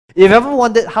If you've ever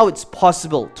wondered how it's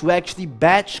possible to actually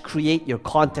batch create your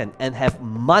content and have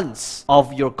months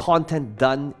of your content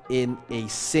done in a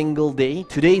single day,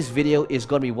 today's video is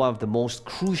going to be one of the most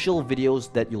crucial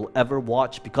videos that you'll ever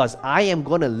watch, because I am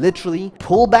going to literally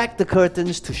pull back the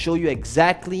curtains to show you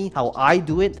exactly how I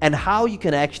do it and how you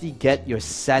can actually get your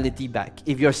sanity back.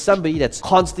 If you're somebody that's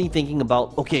constantly thinking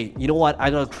about, okay, you know what,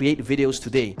 I'm going to create videos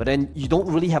today, but then you don't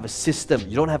really have a system,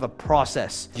 you don't have a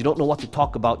process, you don't know what to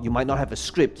talk about, you might not have a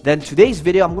script, then today's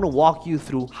video, I'm going to walk you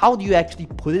through how do you actually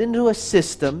put it into a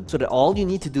system so that all you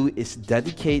need to do is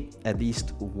dedicate at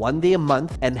least one day a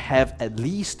month and have at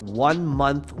least 1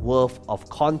 month worth of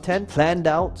content planned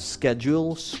out,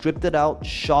 scheduled, scripted out,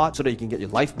 shot, so that you can get your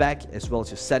life back as well as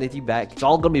your sanity back. It's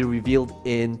all going to be revealed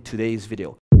in today's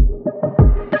video.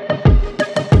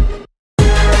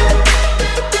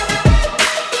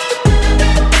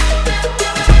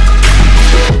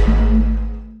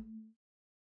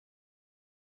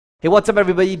 Hey, what's up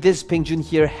everybody? This is Peng Joon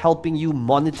here, helping you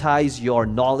monetize your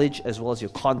knowledge as well as your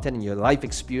content and your life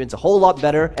experience a whole lot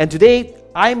better. And today,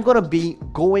 I'm gonna be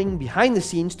going behind the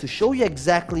scenes to show you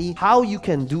exactly how you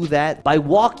can do that by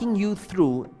walking you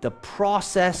through the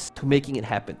process to making it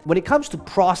happen. When it comes to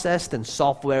process and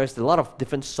softwares, there are a lot of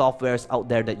different softwares out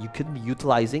there that you could be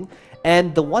utilizing.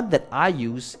 And the one that I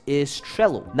use is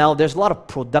Trello. Now, there's a lot of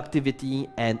productivity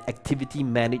and activity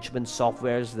management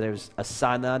softwares. There's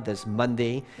Asana, there's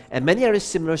Monday, and many other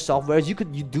similar softwares. You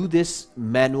do this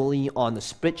manually on a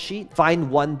spreadsheet. Find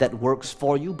one that works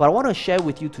for you. But I want to share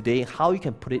with you today how you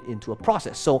can put it into a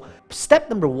process. So step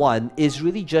number one is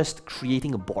really just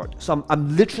creating a board. So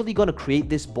I'm literally going to create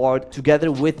this board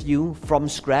together with you from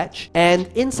scratch. And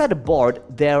inside the board,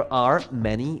 there are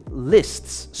many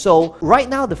lists. So right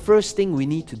now, the first thing we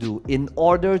need to do in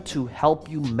order to help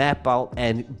you map out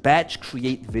and batch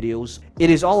create videos, it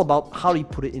is all about how do you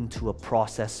put it into a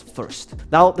process first.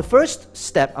 Now, the first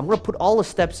step, I'm going to put all the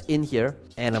steps in here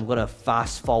and I'm going to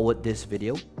fast forward this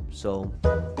video. So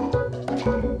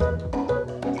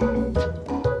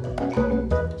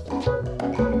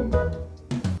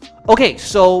okay,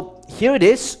 so here it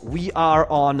is. We are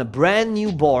on a brand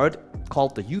new board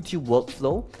called the YouTube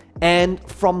workflow. And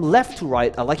from left to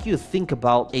right, I'd like you to think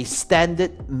about a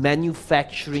standard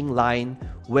manufacturing line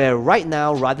where right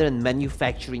now, rather than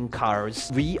manufacturing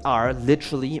cars, we are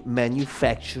literally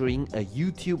manufacturing a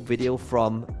YouTube video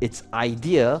from its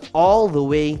idea all the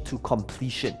way to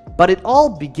completion. But it all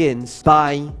begins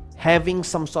by having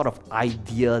some sort of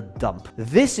idea dump.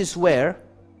 This is where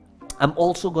I'm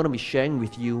also going to be sharing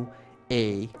with you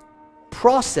a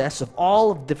process of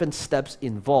all of different steps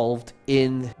involved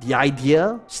in the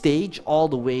idea stage, all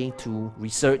the way to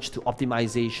research, to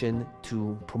optimization,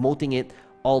 to promoting it,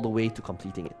 all the way to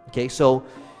completing it. Okay, so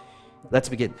let's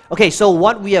begin. Okay, so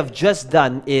what we have just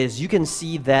done is you can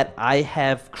see that I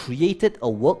have created a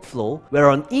workflow where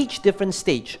on each different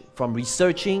stage, from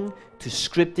researching to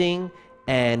scripting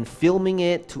and filming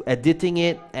it, to editing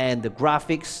it, and the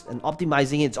graphics and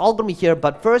optimizing it, it's all going to be here.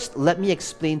 But first, let me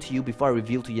explain to you before I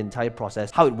reveal to you the entire process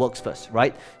how it works first,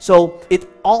 right? So it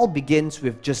all begins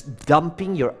with just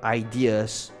dumping your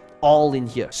ideas all in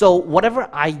here. So whatever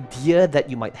idea that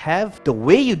you might have, the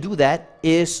way you do that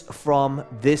is from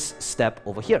this step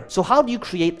over here. So how do you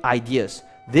create ideas?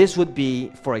 This would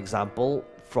be, for example,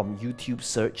 from YouTube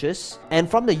searches. And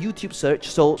from the YouTube search,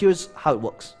 so here's how it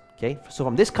works. Okay, so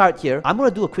from this card here, I'm going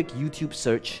to do a quick YouTube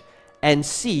search and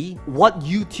see what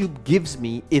YouTube gives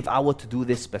me if I were to do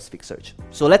this specific search.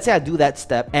 So let's say I do that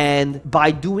step, and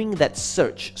by doing that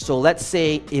search, so let's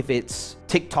say if it's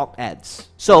TikTok ads.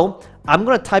 So I'm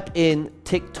going to type in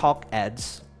TikTok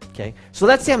ads. Okay, so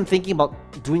let's say I'm thinking about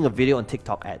doing a video on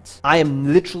TikTok ads. I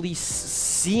am literally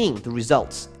seeing the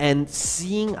results and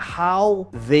seeing how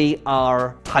they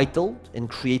are titled and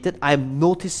created. I'm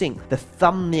noticing the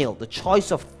thumbnail, the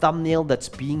choice of thumbnail that's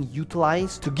being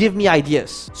utilized to give me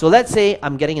ideas. So let's say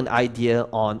I'm getting an idea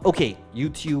on, okay,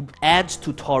 YouTube ads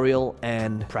tutorial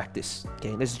and practice.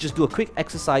 Okay, let's just do a quick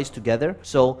exercise together.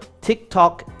 So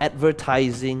TikTok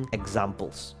advertising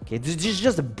examples. Okay, this is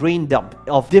just a brain dump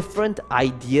of different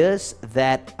ideas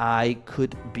that I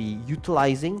could be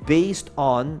utilizing based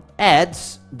on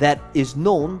ads that is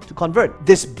known to convert.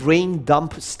 This brain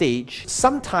dump stage,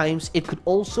 sometimes it could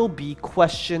also be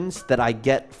questions that I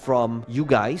get from you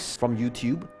guys, from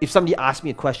YouTube. If somebody asks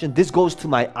me a question, this goes to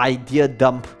my idea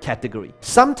dump category.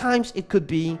 Sometimes it could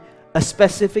be a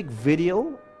specific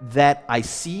video that I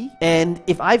see, and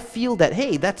if I feel that,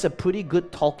 hey, that's a pretty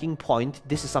good talking point,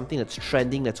 this is something that's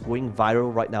trending, that's going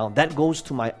viral right now, that goes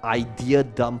to my idea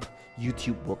dump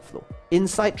YouTube workflow.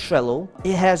 Inside Trello,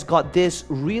 it has got this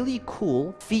really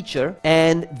cool feature,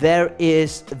 and there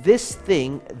is this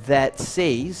thing that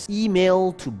says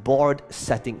email to board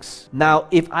settings. Now,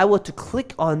 if I were to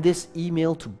click on this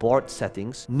email to board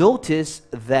settings, notice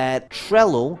that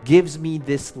Trello gives me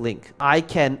this link. I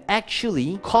can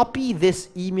actually copy this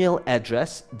email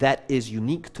address that is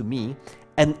unique to me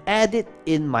and add it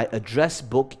in my address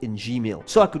book in Gmail.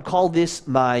 So I could call this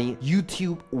my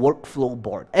YouTube workflow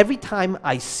board. Every time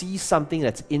I see something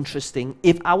that's interesting,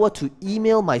 if I were to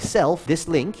email myself this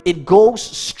link, it goes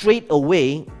straight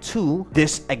away to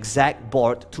this exact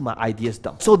board, to my ideas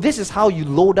dump. So this is how you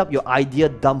load up your idea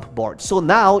dump board. So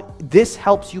now this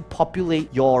helps you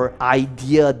populate your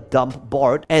idea dump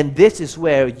board, and this is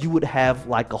where you would have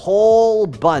like a whole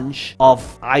bunch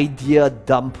of idea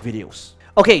dump videos.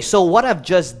 Okay, so what I've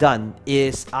just done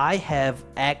is I have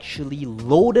actually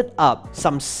loaded up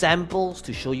some samples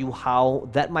to show you how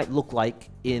that might look like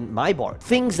in my board.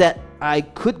 Things that I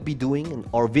could be doing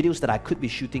or videos that I could be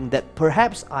shooting that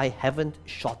perhaps I haven't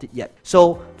shot it yet.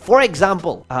 So for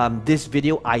example, this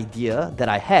video idea that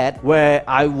I had where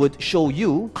I would show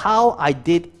you how I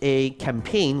did a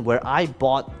campaign where I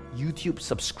bought YouTube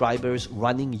subscribers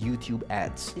running YouTube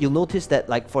ads. You'll notice that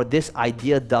like for this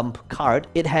idea dump card,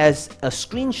 it has a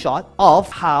screenshot of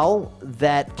how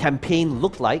that campaign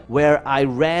looked like, where I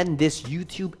ran this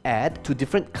YouTube ad to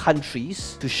different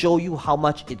countries to show you how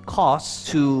much it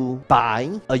costs to buy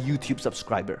a YouTube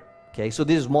subscriber. Okay, so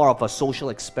this is more of a social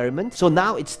experiment. So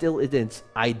now it's still in its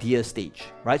idea stage,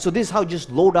 right? So this is how you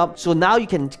just load up. So now you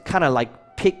can kind of like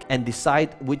pick and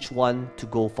decide which one to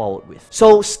go forward with.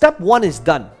 So step one is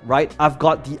done, right? I've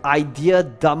got the idea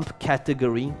dump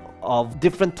category of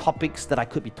different topics that I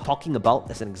could be talking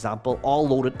about as an example, all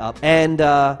loaded up. And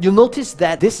you'll notice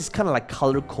that this is kind of like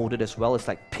color coded as well. It's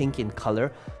like pink in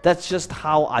color. That's just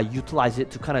how I utilize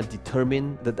it to kind of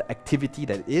determine the activity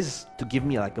that it is, to give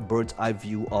me like a bird's eye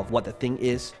view of what the thing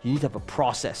is. You need to have a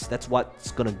process. That's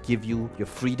what's gonna give you your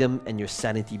freedom and your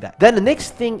sanity back. Then the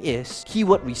next thing is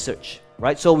keyword research.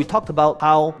 Right, so we talked about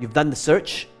how you've done the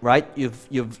search, right?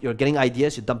 You're getting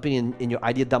ideas, you're dumping in your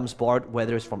idea dumps board,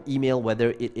 whether it's from email,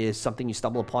 whether it is something you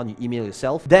stumble upon, you email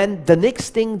yourself. Then the next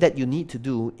thing that you need to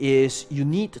do is you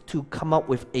need to come up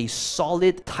with a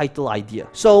solid title idea.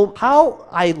 So how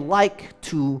I like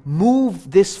to move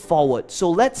this forward.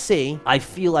 So let's say I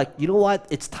feel like, you know what,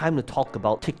 it's time to talk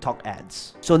about TikTok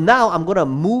ads. So now I'm gonna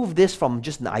move this from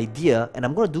just an idea and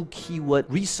I'm gonna do keyword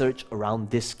research around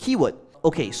this keyword.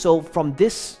 Okay, so from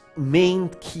this main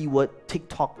keyword,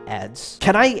 TikTok ads,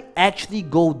 can I actually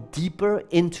go deeper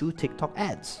into TikTok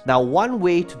ads? Now, one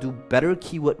way to do better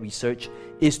keyword research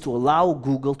is to allow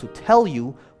Google to tell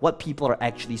you what people are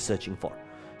actually searching for.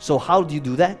 So how do you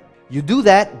do that? You do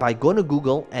that by going to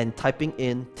Google and typing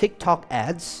in TikTok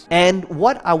ads. And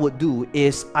what I would do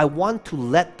is I want to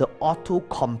let the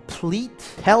autocomplete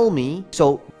tell me,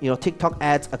 so, you know, TikTok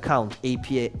ads account,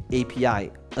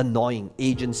 API, annoying,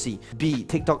 agency, B,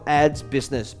 TikTok ads,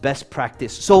 business, best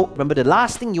practice. So remember, the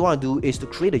last thing you want to do is to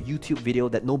create a YouTube video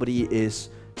that nobody is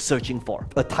searching for,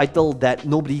 a title that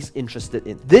nobody's interested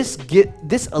in.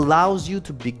 This allows you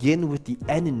to begin with the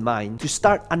end in mind, to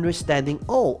start understanding,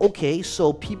 oh, okay,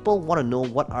 so people want to know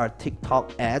what are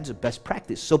TikTok ads best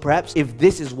practice. So perhaps if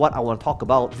this is what I want to talk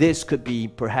about, this could be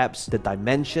perhaps the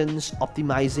dimensions,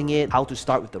 optimizing it, how to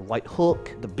start with the right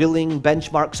hook, the billing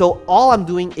benchmark. So all I'm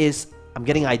doing is I'm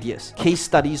getting ideas, case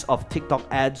studies of TikTok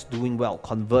ads doing well,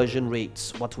 conversion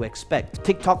rates, what to expect,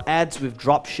 TikTok ads with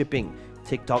drop shipping,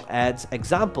 TikTok ads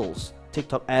examples,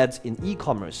 TikTok ads in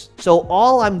e-commerce. So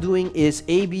all I'm doing is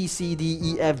A, B, C, D,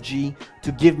 E, F, G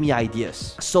to give me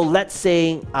ideas. So let's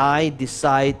say I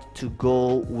decide to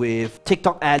go with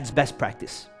TikTok ads best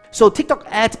practice. So TikTok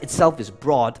ads itself is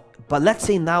broad, but let's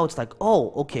say now it's like,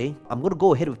 oh, okay, I'm going to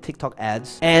go ahead with TikTok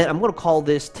ads and I'm going to call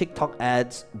this TikTok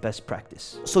ads best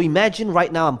practice. So imagine right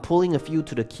now I'm pulling a few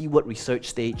to the keyword research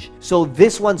stage. So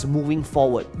this one's moving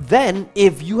forward. Then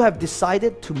if you have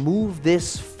decided to move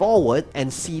this forward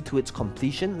and see to its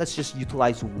completion, let's just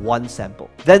utilize one sample.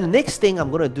 Then the next thing I'm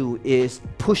going to do is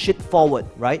push it forward,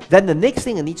 right? Then the next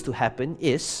thing that needs to happen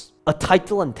is a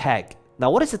title and tag. Now,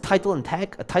 what is a title and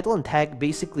tag? A title and tag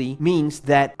basically means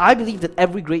that I believe that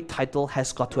every great title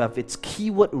has got to have its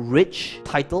keyword-rich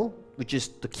title, which is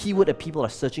the keyword that people are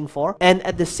searching for, and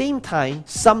at the same time,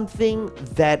 something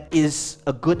that is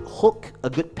a good hook, a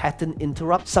good pattern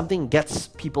interrupt, something gets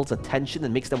people's attention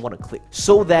and makes them want to click.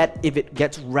 So that if it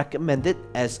gets recommended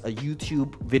as a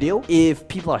YouTube video, if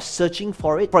people are searching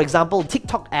for it, for example,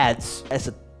 TikTok ads as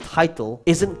a title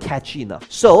isn't catchy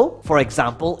enough. So, for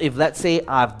example, if let's say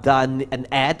I've done an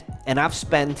ad and I've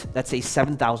spent, let's say,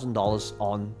 $7,000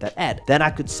 on that ad, then I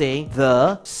could say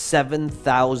the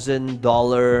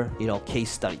 $7,000,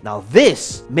 case study. Now,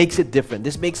 this makes it different.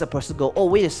 This makes a person go, oh,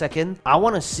 wait a second, I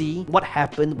want to see what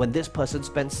happened when this person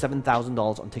spent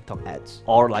 $7,000 on TikTok ads.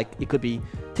 Or like, it could be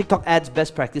TikTok ads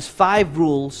best practice, 5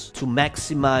 rules to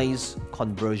maximize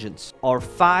conversions, or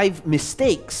 5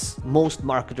 mistakes most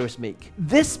marketers make.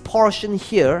 This portion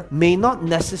here may not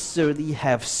necessarily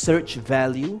have search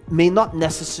value, may not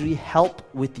necessarily help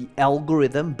with the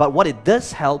algorithm, but what it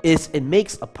does help is it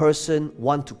makes a person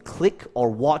want to click or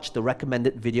watch the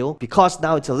recommended video, because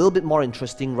now it's a little bit more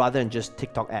interesting rather than just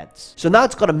TikTok ads. So now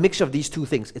it's got a mixture of these two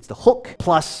things. It's the hook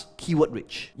plus keyword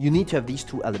reach. You need to have these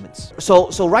 2 elements.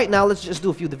 So right now, let's just do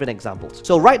a few different examples.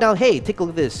 So right now, hey, take a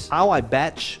look at this. How I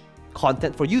batch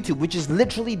content for YouTube, which is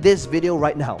literally this video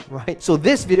right now, right? So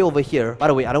this video over here, by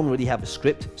the way, I don't really have a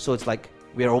script, so it's like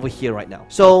we're over here right now.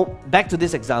 So back to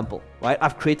this example, right?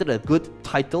 I've created a good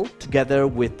title together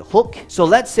with the hook. So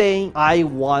let's say I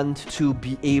want to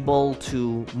be able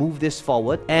to move this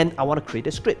forward and I want to create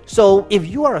a script. So if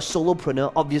you are a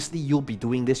solopreneur, obviously you'll be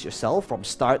doing this yourself from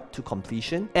start to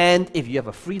completion. And if you have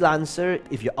a freelancer,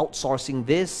 if you're outsourcing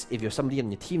this, if you're somebody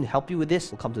on your team to help you with this,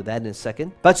 we'll come to that in a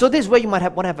second. But so this is where you might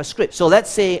want to have a script. So let's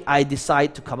say I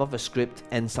decide to come up with a script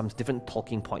and some different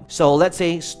talking points. So let's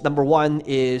say number 1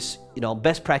 is,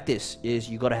 best practice is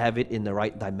you got to have it in the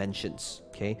right dimensions.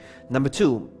 Okay. Number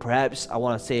 2, perhaps I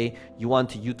want to say you want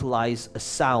to utilize a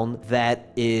sound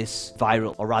that is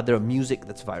viral, or rather a music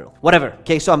that's viral. Whatever.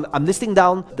 Okay, so I'm listing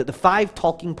down the 5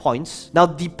 talking points. Now,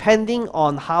 depending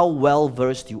on how well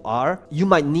versed you are, you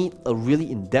might need a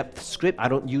really in-depth script. I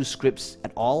don't use scripts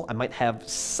at all. I might have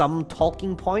some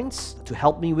talking points to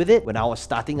help me with it. When I was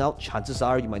starting out, chances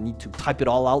are you might need to type it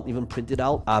all out, even print it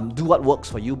out. Do what works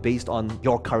for you based on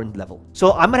your current level.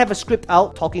 So I'm gonna have a script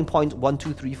out, talking points 1,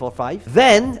 2, 3, 4, 5.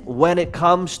 Then when it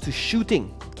comes to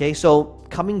shooting, okay, so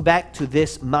coming back to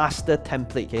this master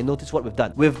template, okay, notice what we've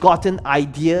done. We've gotten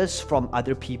ideas from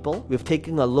other people. We've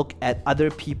taken a look at other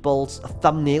people's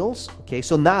thumbnails, okay?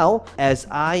 So now, as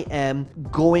I am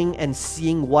going and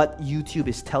seeing what YouTube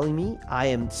is telling me, I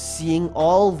am seeing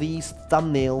all these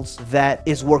thumbnails that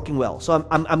is working well. So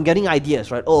I'm getting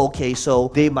ideas, right? Oh, okay,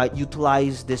 so they might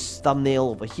utilize this thumbnail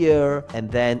over here, and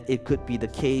then it could be the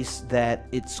case that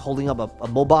it's holding up a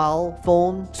mobile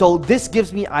phone. So this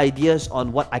gives me ideas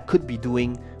on what I could be doing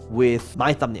with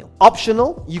my thumbnail.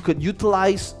 Optional, you could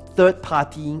utilize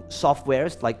third-party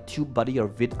softwares like TubeBuddy or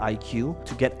vidIQ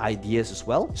to get ideas as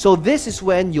well. So this is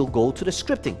when you'll go to the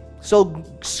scripting. So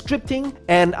scripting,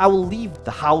 and I will leave the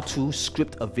how to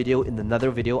script a video in another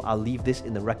video. I'll leave this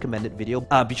in the recommended video.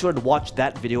 Be sure to watch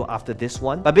that video after this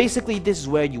one. But basically, this is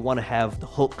where you want to have the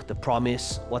hook, the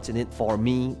promise, what's in it for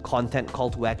me, content,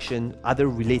 call to action, other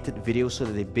related videos so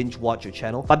that they binge watch your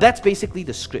channel. But that's basically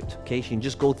the script, okay? You can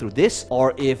just go through this,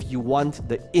 or if you want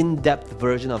the in-depth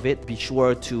version of it, be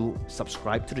sure to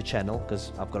subscribe to the channel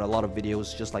because I've got a lot of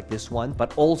videos just like this one,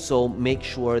 but also make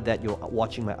sure that you're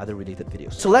watching my other related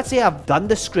videos. So let's say I've done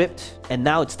the script and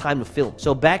now it's time to film.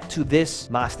 So back to this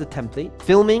master template.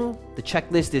 Filming, the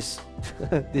checklist is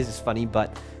this is funny,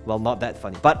 but well, not that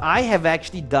funny. But I have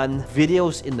actually done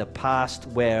videos in the past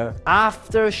where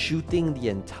after shooting the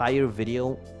entire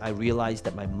video, I realized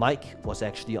that my mic was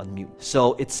actually on mute.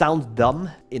 So it sounds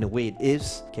dumb in a way it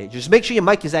is. Okay, just make sure your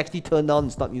mic is actually turned on,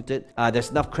 it's not muted.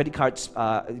 There's enough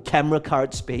camera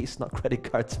card space, not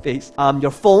credit card space.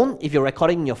 Your phone, if you're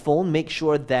recording your phone, make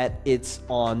sure that it's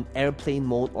on airplane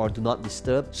mode or do not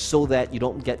disturb so that you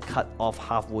don't get cut off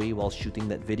halfway while shooting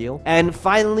that video. And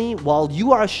finally, while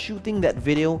you are shooting that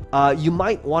video, you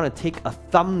might want to take a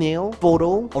thumbnail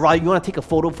photo, or rather you want to take a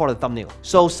photo for the thumbnail.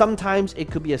 So sometimes it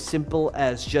could be as simple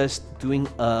as just doing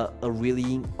a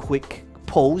really quick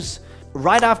pose.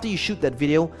 Right after you shoot that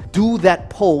video, do that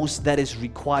pose that is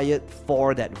required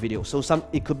for that video. So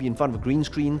it could be in front of a green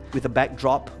screen with a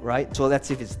backdrop, right? So let's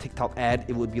say if it's a TikTok ad,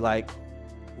 it would be like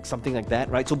something like that,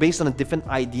 right? So based on the different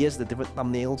ideas, the different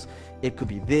thumbnails, it could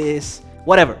be this,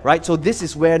 whatever, right? So this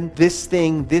is when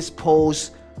this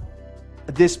pose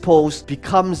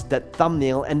becomes that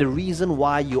thumbnail. And the reason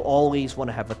why you always want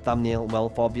to have a thumbnail, well,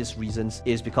 for obvious reasons,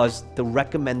 is because the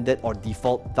recommended or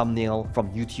default thumbnail from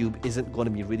YouTube isn't going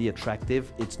to be really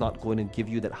attractive. It's not going to give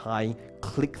you that high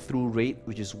click-through rate,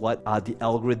 which is what the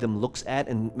algorithm looks at.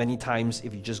 And many times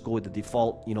if you just go with the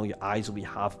default, you know, your eyes will be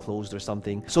half closed or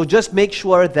something. So just make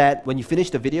sure that when you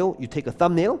finish the video, you take a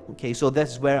thumbnail. Okay, so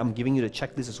that's where I'm giving you the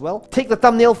checklist as well. Take the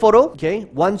thumbnail photo. Okay,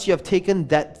 once you have taken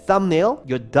that thumbnail,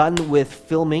 you're done with with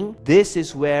filming, this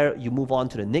is where you move on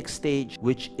to the next stage,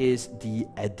 which is the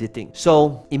editing.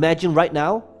 So imagine right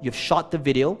now, you've shot the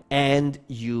video and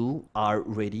you are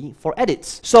ready for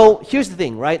edits. So here's the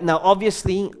thing, right? Now,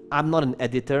 obviously, I'm not an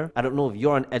editor. I don't know if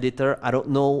you're an editor. I don't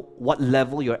know what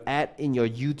level you're at in your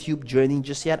YouTube journey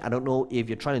just yet. I don't know if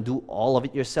you're trying to do all of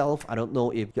it yourself. I don't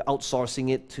know if you're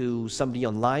outsourcing it to somebody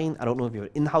online. I don't know if you're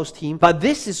an in-house team. But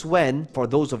this is when, for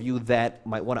those of you that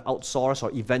might want to outsource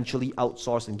or eventually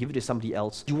outsource and give it to somebody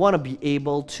else, you want to be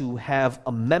able to have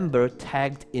a member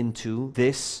tagged into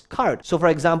this card. So for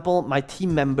example, my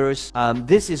team members,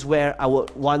 this is where I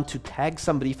would want to tag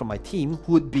somebody from my team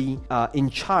who would be in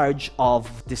charge of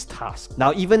this task.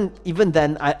 Now, even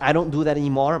then, I don't do that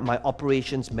anymore. My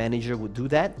operations manager would do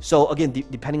that. So again,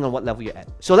 depending on what level you're at.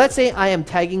 So let's say I am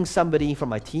tagging somebody from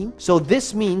my team. So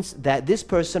this means that this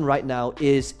person right now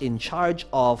is in charge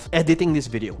of editing this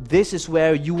video. This is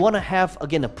where you want to have,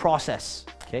 again, a process.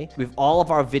 Okay, with all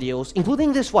of our videos,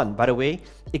 including this one, by the way,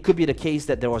 it could be the case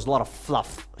that there was a lot of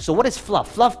fluff. So what is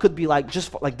fluff? Fluff could be like,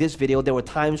 just like this video, there were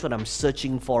times when I'm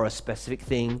searching for a specific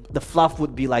thing. The fluff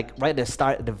would be like right at the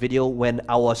start of the video when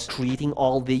I was creating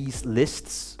all these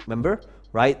lists, remember?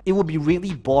 Right? It would be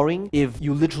really boring if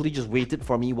you literally just waited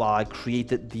for me while I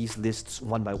created these lists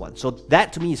one by one. So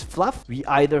that to me is fluff. We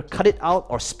either cut it out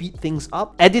or speed things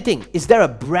up. Editing. Is there a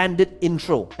branded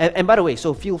intro? And by the way,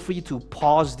 so feel free to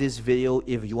pause this video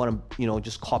if you want to,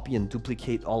 just copy and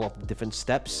duplicate all of the different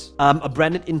steps. A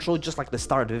branded intro, just like the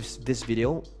start of this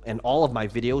video and all of my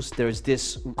videos, there's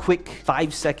this quick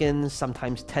 5 seconds,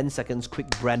 sometimes 10 seconds, quick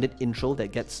branded intro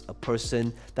that gets a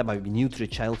person that might be new to the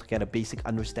channel to get a basic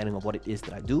understanding of what it is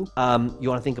that I do. You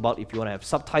want to think about if you want to have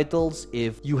subtitles,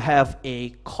 if you have a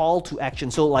call to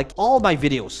action. So like all my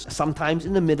videos, sometimes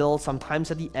in the middle, sometimes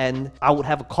at the end, I would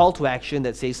have a call to action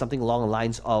that says something along the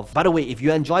lines of, by the way, if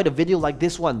you enjoyed a video like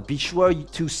this one, be sure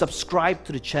to subscribe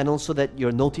to the channel so that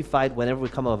you're notified whenever we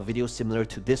come out with a video similar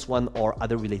to this one or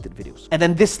other related videos. And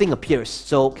then this thing appears.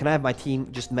 So can I have my team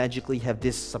just magically have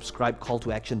this subscribe call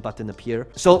to action button appear?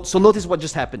 So notice what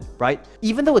just happened, right?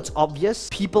 Even though it's obvious,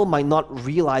 people might not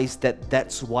realize that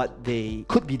that's what they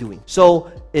could be doing. So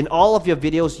in all of your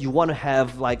videos, you want to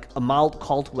have like a mild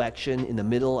call to action in the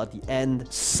middle, at the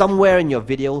end, somewhere in your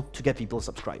video to get people to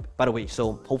subscribe. By the way,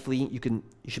 so hopefully you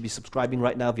should be subscribing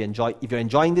right now if you're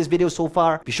enjoying this video so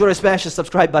far. Be sure to smash the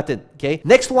subscribe button. Okay.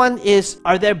 Next one is,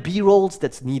 are there B-rolls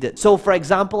that's needed? So for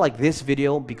example, like this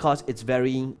video, because it's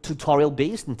very tutorial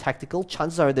based and tactical,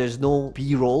 chances are there's no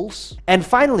B-rolls. And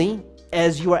finally,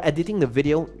 as you are editing the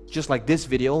video, just like this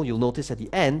video, you'll notice at the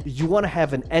end, you want to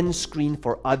have an end screen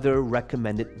for other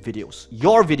recommended videos.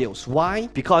 Your videos. Why?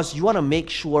 Because you want to make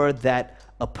sure that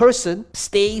a person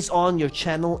stays on your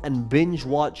channel and binge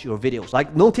watch your videos.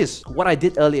 Like notice what I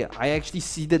did earlier. I actually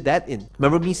seeded that in.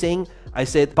 Remember me saying, I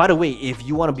said, by the way, if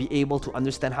you want to be able to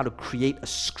understand how to create a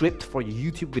script for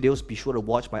your YouTube videos, be sure to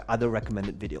watch my other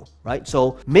recommended video, right?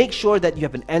 So make sure that you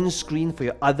have an end screen for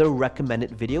your other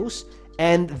recommended videos.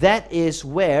 And that is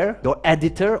where your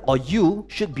editor or you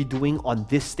should be doing on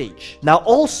this stage. Now,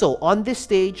 also on this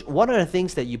stage, one of the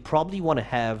things that you probably want to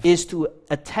have is to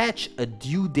attach a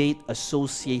due date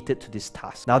associated to this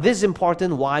task. Now, this is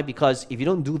important. Why? Because if you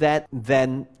don't do that,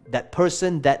 then that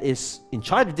person that is in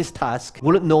charge of this task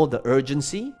wouldn't know the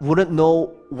urgency, wouldn't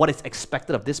know what is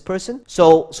expected of this person.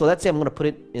 So let's say I'm going to put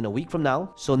it in a week from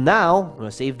now. So now I'm going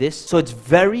to save this. So it's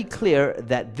very clear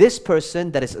that this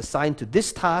person that is assigned to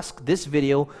this task, this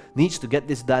video, needs to get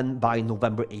this done by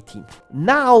November 18th.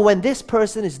 Now, when this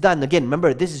person is done, again,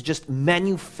 remember, this is just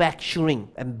manufacturing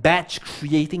and batch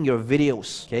creating your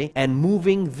videos, okay? And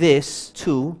moving this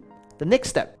to the next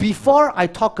step. Before I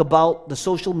talk about the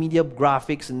social media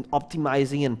graphics and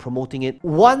optimizing and promoting it,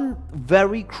 one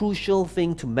very crucial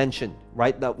thing to mention,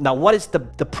 right? Now what is the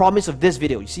promise of this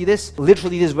video? You see this?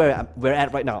 Literally, this is where we're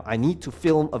at right now. I need to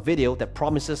film a video that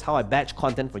promises how I batch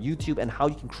content for YouTube and how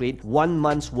you can create 1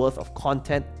 month's worth of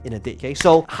content in a day, okay?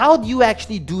 So how do you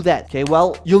actually do that? Okay,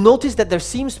 well, you'll notice that there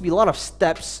seems to be a lot of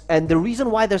steps, and the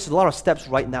reason why there's a lot of steps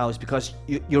right now is because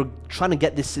you're trying to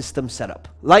get this system set up.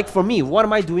 Like for me, what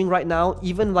am I doing right now?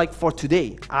 Even like for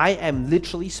today, I am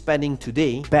literally spending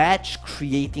today batch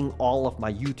creating all of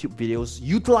my YouTube videos,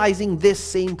 utilizing this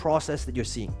same process that you're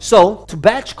seeing. So to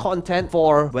batch content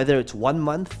for whether it's 1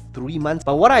 month, 3 months,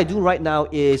 but what I do right now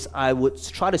is I would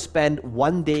try to spend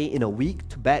 1 day in a week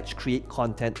to batch create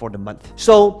content for the month.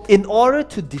 So in order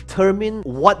to determine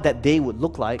what that day would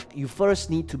look like, you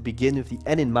first need to begin with the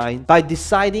end in mind by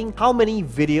deciding how many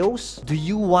videos do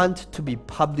you want to be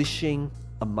publishing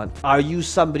a month? Are you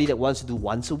somebody that wants to do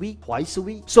once a week, twice a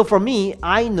week? So for me,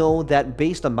 I know that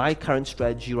based on my current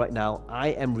strategy right now, I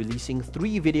am releasing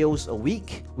 3 videos a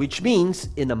week, which means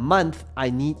in a month, I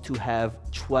need to have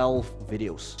 12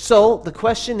 videos. So the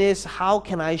question is, how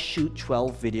can I shoot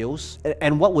 12 videos?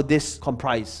 And what would this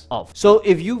comprise of? So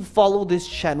if you follow this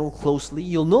channel closely,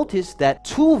 you'll notice that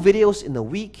 2 videos in a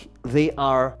week, they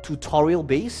are tutorial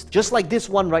based, just like this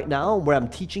one right now where I'm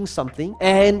teaching something,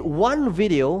 and 1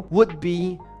 video would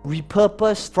be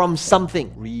repurposed from something.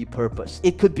 Repurposed.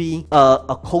 It could be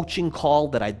a coaching call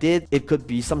that I did. It could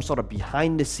be some sort of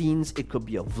behind the scenes. It could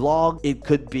be a vlog. It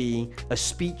could be a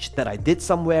speech that I did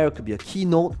somewhere. It could be a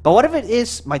keynote. But whatever it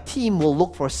is, my team will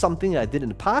look for something that I did in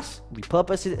the past,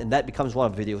 repurpose it, and that becomes one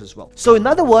of the videos as well. So in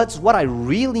other words, what I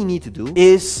really need to do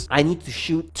is I need to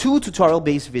shoot 2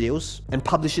 tutorial-based videos and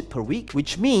publish it per week,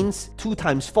 which means 2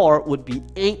 times 4 would be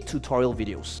 8 tutorial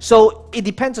videos. So it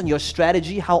depends on your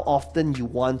strategy, how often you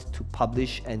want to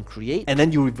publish and create, and then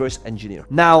you reverse engineer.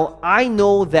 Now, I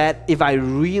know that if I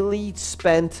really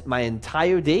spent my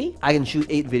entire day, I can shoot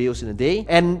 8 videos in a day.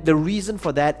 And the reason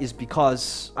for that is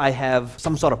because I have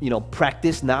some sort of,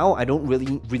 practice now. I don't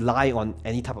really rely on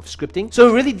any type of scripting. So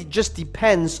it really just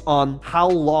depends on how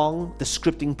long the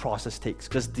scripting process takes,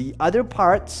 because the other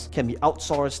parts can be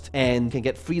outsourced and can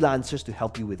get freelancers to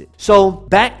help you with it. So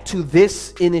back to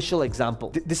this initial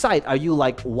example. Decide, are you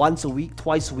like once a week,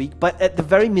 twice a week? But at the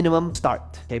very minimum, start.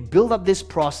 Okay, build up this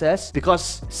process,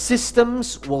 because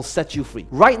systems will set you free.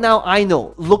 Right now, I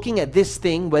know, looking at this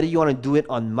thing, whether you want to do it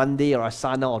on Monday or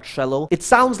Asana or Trello, it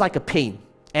sounds like a pain.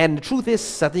 And the truth is,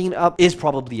 setting it up is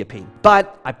probably a pain.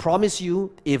 But I promise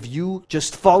you, if you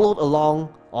just followed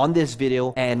along on this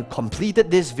video and completed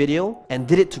this video and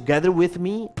did it together with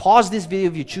me, pause this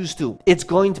video if you choose to, it's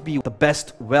going to be the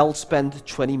best well-spent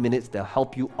 20 minutes that'll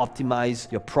help you optimize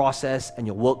your process and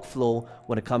your workflow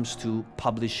when it comes to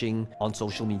publishing on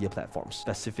social media platforms,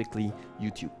 specifically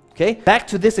YouTube. Okay, back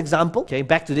to this example, okay,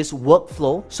 back to this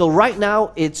workflow. So right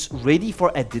now it's ready for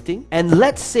editing, and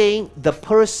let's say the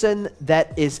person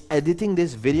that is editing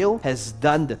this video has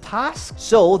done the task,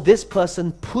 so this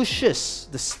person pushes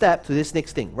the step to this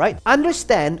next thing, right?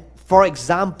 Understand, for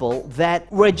example, that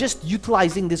we're just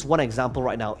utilizing this one example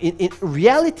right now. In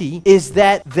reality is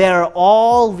that there are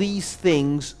all these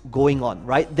things going on,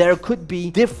 right? There could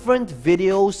be different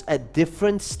videos at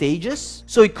different stages.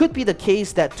 So it could be the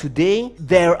case that today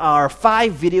there are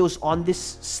 5 videos on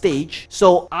this stage.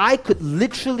 So I could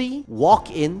literally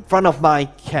walk in front of my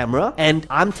camera and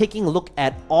I'm taking a look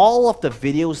at all of the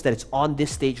videos that is on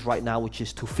this stage right now, which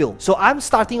is to film. So I'm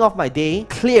starting off my day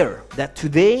clear that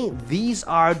today these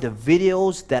are the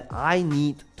videos that I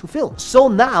need to film. So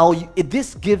now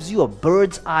this gives you a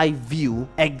bird's eye view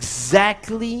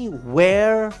exactly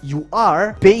where you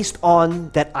are based on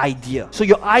that idea. So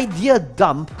your idea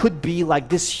dump could be like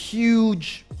this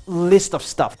huge list of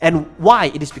stuff. And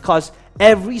why? It is because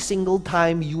every single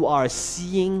time you are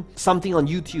seeing something on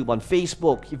YouTube, on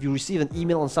Facebook, if you receive an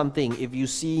email on something, if you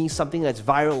see something that's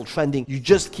viral, trending, you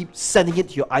just keep sending it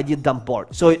to your idea dump board.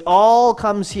 So it all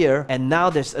comes here, and now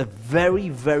there's a very,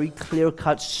 very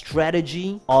clear-cut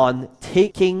strategy on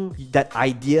taking that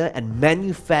idea and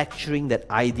manufacturing that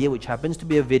idea, which happens to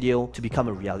be a video, to become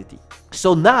a reality.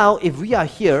 So now, if we are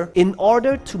here, in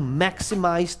order to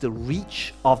maximize the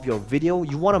reach of your video,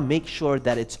 you want to make sure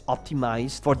that it's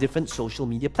optimized for different social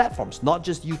media platforms, not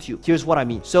just YouTube. Here's what I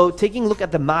mean. So taking a look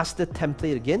at the master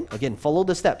template again, follow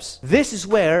the steps. This is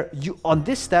where you, on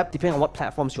this step, depending on what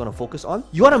platforms you want to focus on,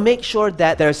 you want to make sure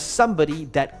that there's somebody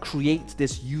that creates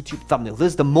this YouTube thumbnail. This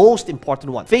is the most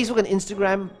important one. Facebook and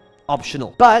Instagram,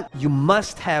 optional. But you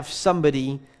must have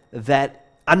somebody that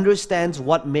understands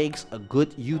what makes a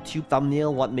good YouTube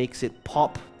thumbnail, what makes it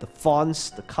pop, the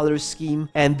fonts, the color scheme,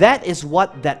 and that is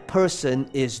what that person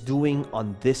is doing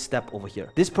on this step over here.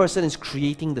 This person is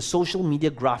creating the social media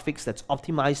graphics that's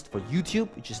optimized for YouTube,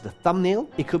 which is the thumbnail.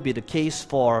 It could be the case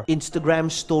for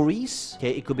Instagram stories,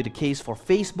 okay? It could be the case for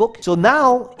Facebook. So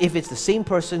now, if it's the same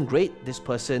person, great, this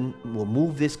person will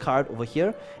move this card over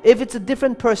here. If it's a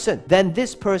different person, then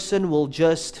this person will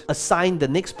just assign the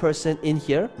next person in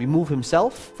here, remove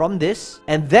himself from this,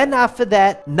 and then after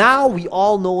that, now we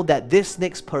all know that this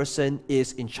next person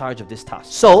is in charge of this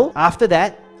task. So after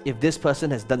that, if this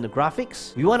person has done the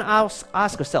graphics, we want to ask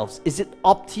ourselves, is it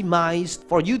optimized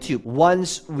for YouTube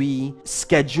once we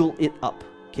schedule it up?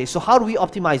 Okay, so how do we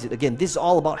optimize it? Again, this is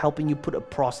all about helping you put a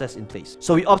process in place.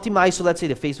 So we optimize, so let's say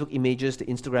the Facebook images, the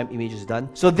Instagram images done.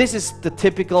 So this is the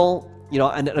typical You know,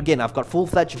 and again, I've got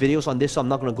full-fledged videos on this, so I'm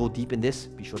not going to go deep in this.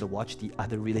 Be sure to watch the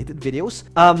other related videos.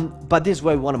 But this is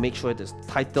where we want to make sure there's a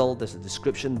title, there's a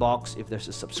description box, if there's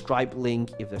a subscribe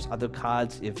link, if there's other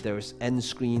cards, if there's end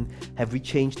screen, have we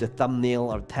changed the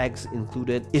thumbnail or tags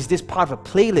included? Is this part of a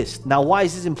playlist? Now, why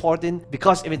is this important?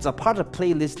 Because if it's a part of a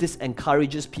playlist, this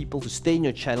encourages people to stay in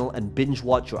your channel and binge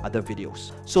watch your other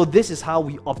videos. So this is how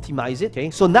we optimize it,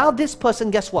 okay? So now this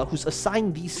person, guess what, who's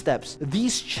assigned these steps,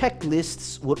 these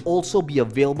checklists would also be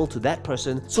available to that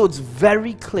person. So it's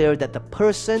very clear that the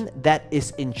person that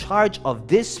is in charge of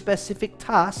this specific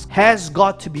task has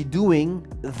got to be doing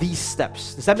these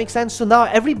steps. Does that make sense? So now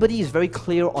everybody is very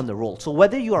clear on the role. So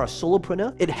whether you are a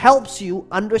solopreneur, it helps you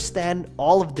understand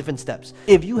all of the different steps.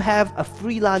 If you have a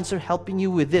freelancer helping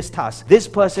you with this task, this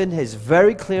person is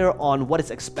very clear on what is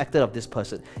expected of this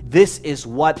person. This is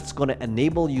what's going to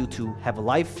enable you to have a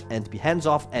life and to be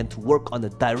hands-off and to work on the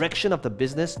direction of the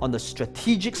business, on the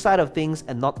strategic side of things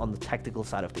and not on the tactical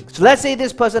side of things. So let's say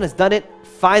this person has done it.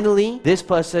 Finally, this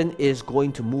person is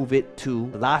going to move it to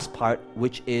the last part,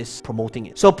 which is promoting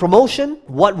it. So promotion,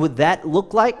 what would that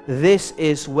look like? This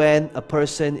is when a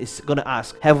person is going to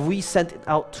ask, have we sent it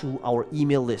out to our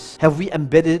email list? Have we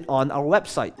embedded it on our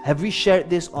website? Have we shared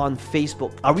this on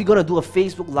Facebook? Are we going to do a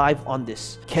Facebook Live on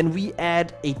this? Can we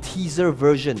add a teaser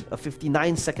version, a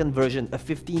 59-second version, a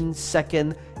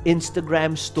 15-second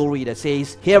Instagram story that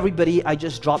says, hey everybody, I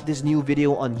just dropped this new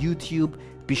video on YouTube.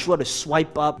 Be sure to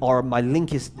swipe up, or the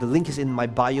link is in my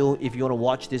bio if you want to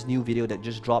watch this new video that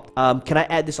just dropped. Can I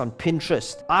add this on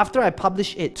Pinterest? After I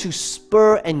publish it, to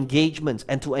spur engagements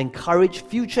and to encourage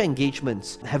future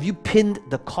engagements, have you pinned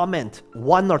the comment,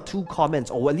 1 or 2 comments,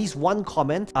 or at least 1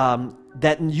 comment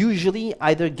that usually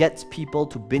either gets people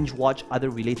to binge watch other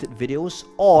related videos,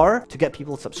 or to get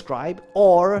people to subscribe,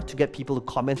 or to get people to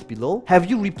comment below? Have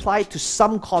you replied to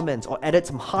some comments or added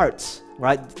some hearts?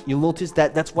 Right? You'll notice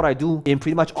that that's what I do in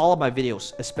pretty much all of my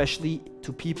videos, especially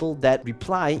to people that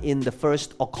reply in the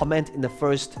first or comment in the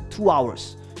first 2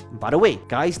 hours. And by the way,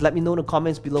 guys, let me know in the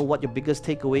comments below what your biggest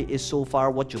takeaway is so far,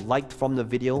 what you liked from the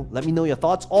video. Let me know your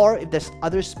thoughts, or if there's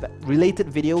other related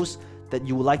videos that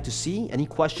you would like to see, any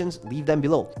questions, leave them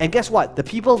below. And guess what? The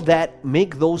people that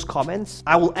make those comments,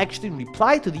 I will actually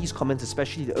reply to these comments,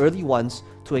 especially the early ones,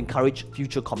 to encourage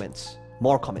future comments,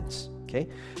 more comments. Okay,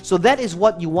 so that is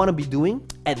what you want to be doing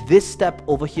at this step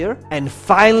over here. And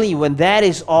finally, when that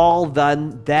is all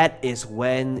done, that is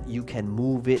when you can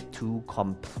move it to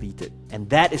completed. And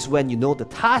that is when you know the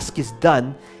task is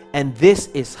done. And this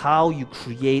is how you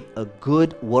create a good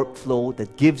workflow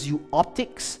that gives you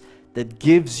optics, that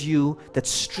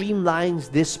streamlines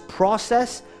this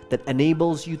process, that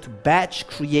enables you to batch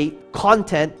create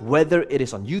content, whether it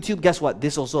is on YouTube. Guess what?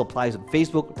 This also applies on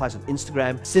Facebook, applies on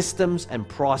Instagram. Systems and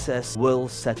process will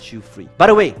set you free. By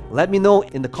the way, let me know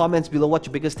in the comments below what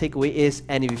your biggest takeaway is.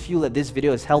 And if you feel that this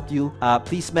video has helped you,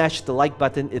 please smash the like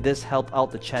button. It does help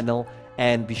out the channel.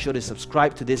 And be sure to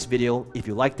subscribe to this video if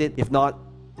you liked it. If not,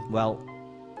 well,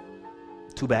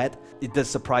 too bad. It does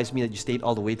surprise me that you stayed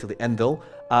all the way to the end though.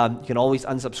 You can always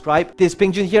unsubscribe. This is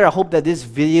Peng Joon here. I hope that this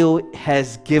video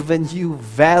has given you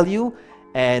value,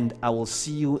 and I will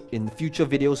see you in future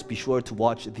videos. Be sure to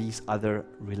watch these other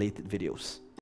related videos.